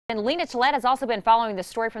And Lena Tillett has also been following the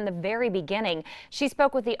story from the very beginning. She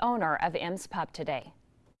spoke with the owner of M's Pub today.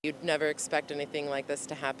 You'd never expect anything like this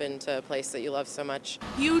to happen to a place that you love so much.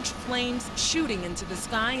 Huge flames shooting into the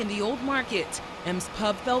sky in the old market. M's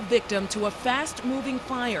Pub fell victim to a fast-moving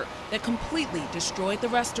fire that completely destroyed the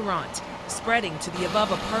restaurant, spreading to the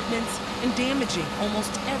above apartments and damaging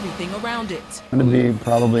almost everything around it. I'm going to be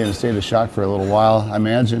probably in a state of shock for a little while, I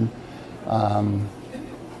imagine.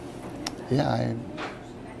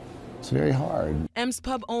 It's very hard. M's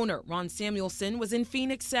Pub owner Ron Samuelson was in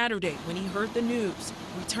Phoenix Saturday when he heard the news,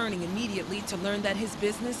 returning immediately to learn that his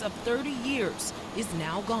business of 30 years is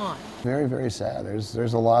now gone. Very, very sad.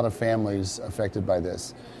 There's a lot of families affected by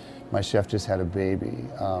this. My chef just had a baby.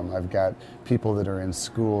 I've got people that are in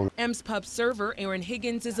school. M's Pub server Erin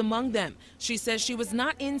Higgins is among them. She says she was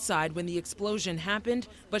not inside when the explosion happened,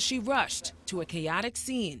 but she rushed to a chaotic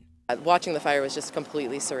scene. Watching the fire was just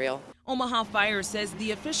completely surreal. Omaha Fire says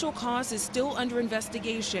the official cause is still under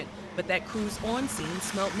investigation, but that crews on scene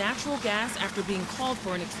smelled natural gas after being called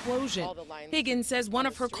for an explosion. Higgins says one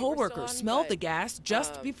of her co-workers smelled the gas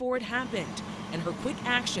just before it happened, and her quick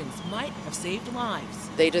actions might have saved lives.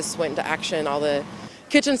 They just went into action. All the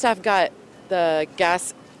kitchen staff got the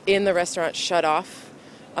gas in the restaurant shut off,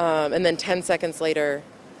 and then 10 seconds later,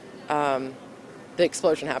 the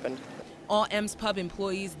explosion happened. All M's Pub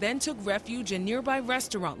employees then took refuge in nearby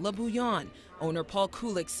restaurant Le Bouillon. Owner Paul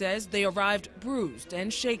Kulik says they arrived bruised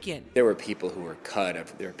and shaken. There were people who were cut.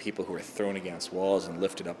 There were people who were thrown against walls and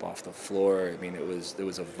lifted up off the floor. I mean, there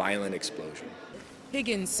was a violent explosion.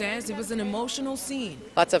 Higgins says it was an emotional scene.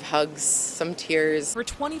 Lots of hugs, some tears. For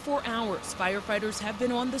 24 hours, firefighters have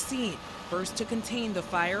been on the scene, first to contain the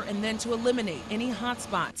fire and then to eliminate any hot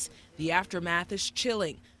spots. The aftermath is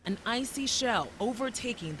chilling, an icy shell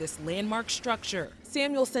overtaking this landmark structure.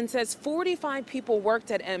 Samuelson says 45 people worked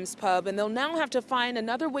at M's Pub, and they'll now have to find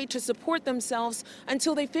another way to support themselves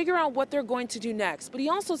until they figure out what they're going to do next. But he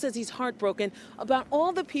also says he's heartbroken about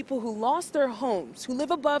all the people who lost their homes, who live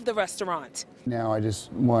above the restaurant. Now I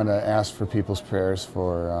just want to ask for people's prayers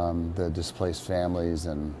for the displaced families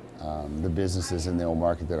and the businesses in the old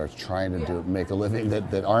market that are trying to make a living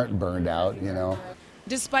that aren't burned out, you know.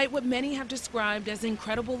 Despite what many have described as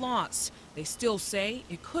incredible loss, they still say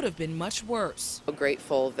it could have been much worse. So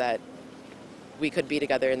grateful that we could be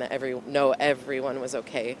together and that everyone was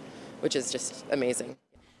okay, which is just amazing.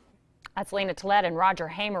 That's Lena Tillett and Roger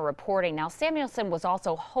Hamer reporting. Now, Samuelson was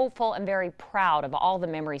also hopeful and very proud of all the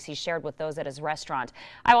memories he shared with those at his restaurant.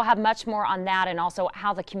 I will have much more on that and also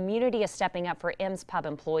how the community is stepping up for M's Pub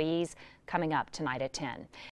employees coming up tonight at 10.